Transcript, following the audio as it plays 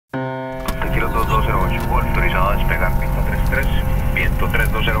208, autorizado a despegar, pista 33, viento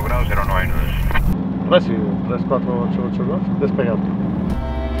 320 grados, 09 nudos. Sí, 34882, despegado.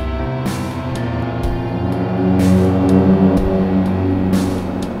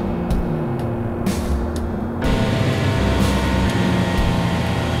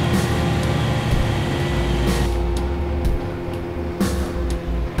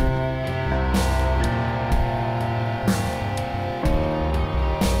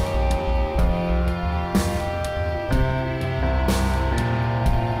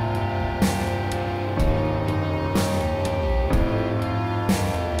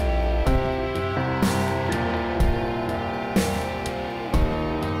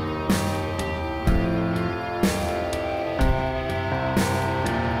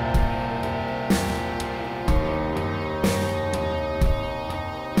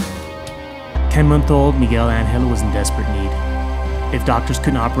 Ten-month-old Miguel Angel was in desperate need. If doctors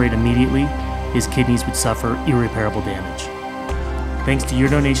couldn't operate immediately, his kidneys would suffer irreparable damage. Thanks to your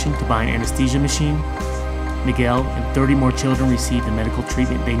donation to buy an anesthesia machine, Miguel and 30 more children received the medical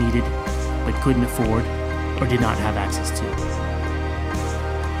treatment they needed but couldn't afford or did not have access to.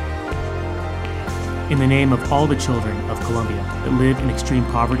 In the name of all the children of Colombia that live in extreme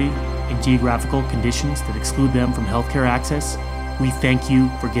poverty and geographical conditions that exclude them from healthcare access, we thank you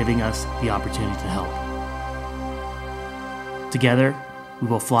for giving us the opportunity to help. Together, we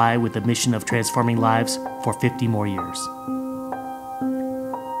will fly with the mission of transforming lives for 50 more years.